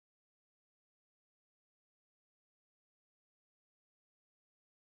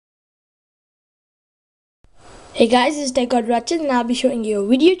Hey guys, it's TechGod and I'll be showing you a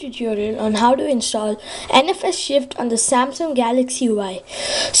video tutorial on how to install NFS Shift on the Samsung Galaxy Y.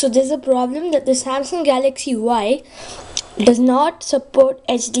 So there's a problem that the Samsung Galaxy Y does not support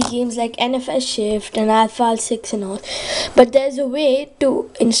HD games like NFS Shift and Alpha 6 and all. But there's a way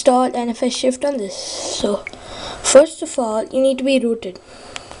to install NFS Shift on this. So first of all, you need to be rooted.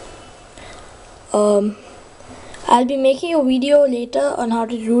 I'll be making a video later on how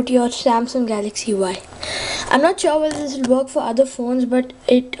to root your Samsung Galaxy Y. I'm not sure whether this will work for other phones, but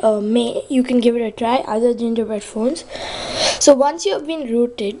it may. You can give it a try, other gingerbread phones. So once you have been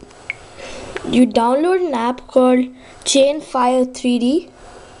rooted, you download an app called Chainfire 3D.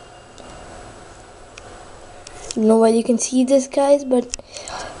 I don't know whether you can see this, guys, but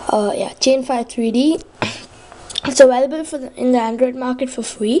yeah, Chainfire 3D. It's available in the Android market for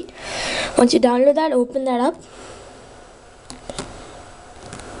free. Once you download that, open that up.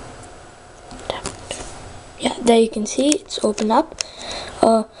 Yeah, there you can see it's open up.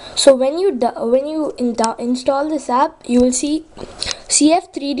 So when you install this app, you will see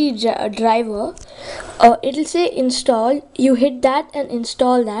CF3D driver. It'll say install. You hit that and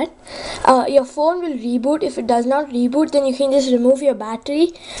install that. Your phone will reboot. If it does not reboot, then you can just remove your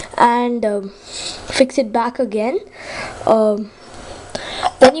battery and fix it back again. Then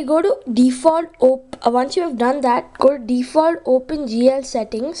you go to default once you have done that, go to default OpenGL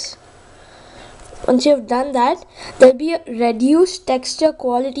settings. Once you have done that, there'll be a reduce texture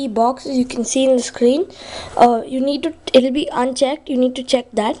quality box, as you can see in the screen. It'll be unchecked. You need to check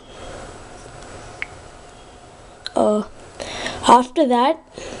that. After that,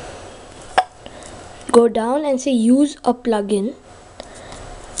 go down and say use a plugin.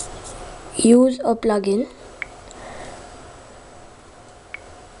 Use a plugin.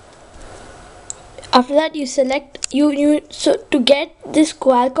 After that, you select so to get this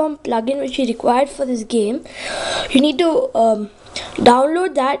Qualcomm plugin which you required for this game, you need to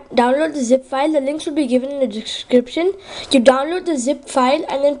download the zip file. The links will be given in the description. You download the zip file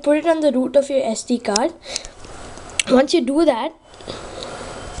and then put it on the root of your SD card. Once you do that,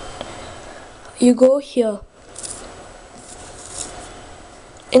 you go here,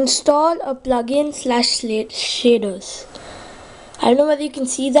 install a plugin / shaders. I don't know whether you can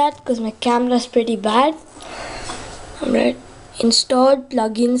see that because my camera is pretty bad. Alright, install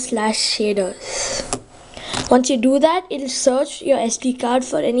plugin / shaders. Once you do that, it'll search your SD card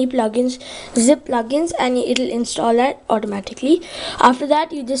for any plugins, zip plugins, and it'll install that automatically. After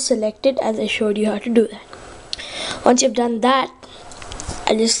that, you just select it as I showed you how to do that. Once you've done that,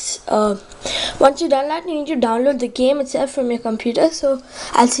 once you've done that, you need to download the game itself from your computer. So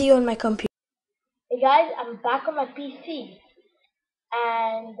I'll see you on my computer. Hey guys, I'm back on my PC.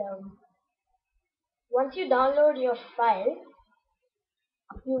 And once you download your file,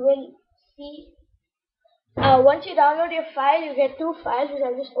 you will see. Once you download your file, you get two files, which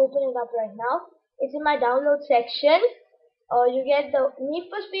I'll just open it up right now. It's in my download section. You get the Need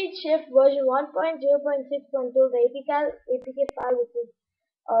for Speed Shift version 1.0.6.2, the APK file, which is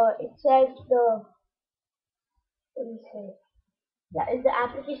it says it's the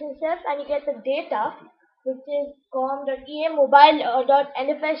application itself, and you get the data, which is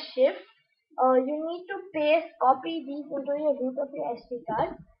com.emobile.nfs shift. You need to copy these into your root of your SD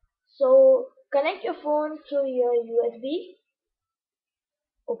card. So connect your phone through your USB.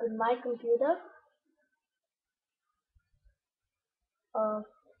 Open my computer.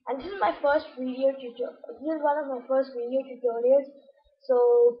 And this is my first video tutorial. This is one of my first video tutorials.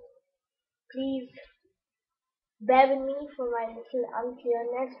 So please bear with me for my little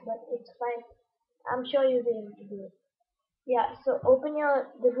unclearness, but it's fine. I'm sure you'll be able to do it. Yeah, so open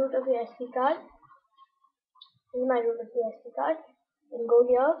the root of your SD card. This is my root of the SD card. Then go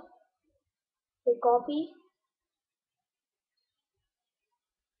here, say copy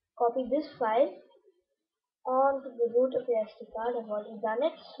this file onto the root of your SD card. I've already done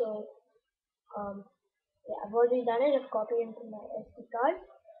it. So I've already done it. I've copied it into my SD card.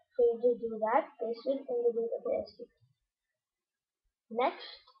 So you just do that, paste it in the root of the SD card.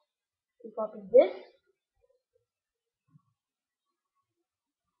 Next, you copy this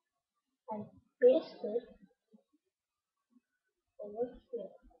and paste it over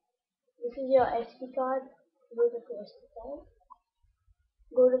here. This is your SD card, root of your SD card.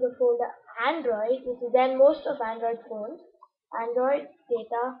 Go to the folder Android, which is then most of Android phones. Android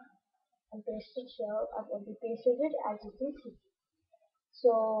data, and paste it here. I've already pasted it, as you can see.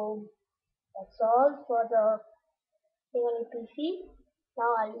 So that's all for the thing on your PC.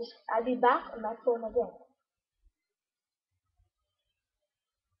 Now I'll be back on my phone again.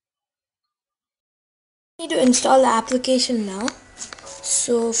 I need to install the application now.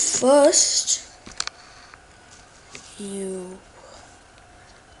 So first, you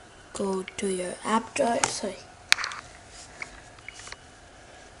go to your app drawer. Sorry,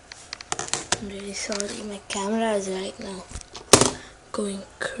 I'm really sorry, my camera is right now going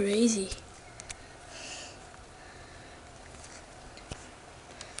crazy.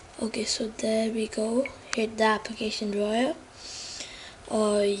 Okay, so there we go. Hit the application drawer.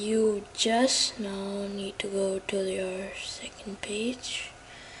 You just now need to go to your second page.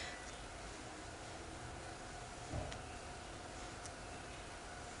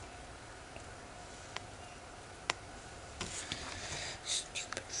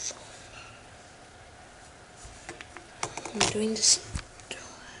 Stupid phone. I'm doing this.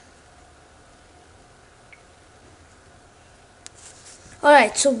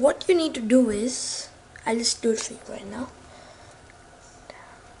 Alright, so what you need to do is, I'll just do it for you right now.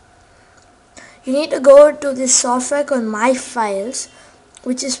 You need to go to this software called My Files,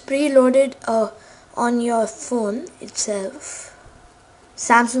 which is preloaded on your phone itself,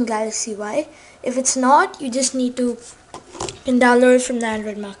 Samsung Galaxy Y. If it's not, you just need to download it from the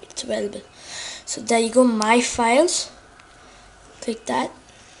Android market. It's available. So there you go, My Files. Click that.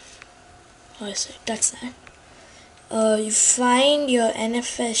 Oh, sorry, that's that. You find your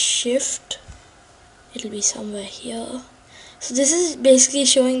NFS shift. It'll be somewhere here. So this is basically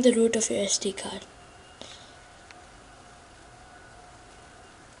showing the root of your SD card.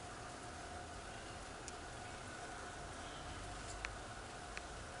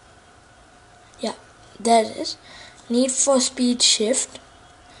 Yeah, there it is. Need for Speed shift.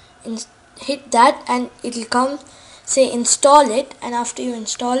 Hit that and it'll come say install it, and after you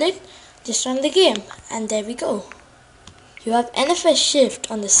install it, just run the game, and there we go. You have NFS shift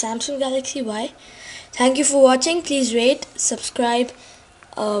on the Samsung Galaxy Y. Thank you for watching. Please rate, subscribe.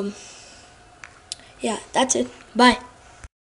 Yeah, that's it. Bye.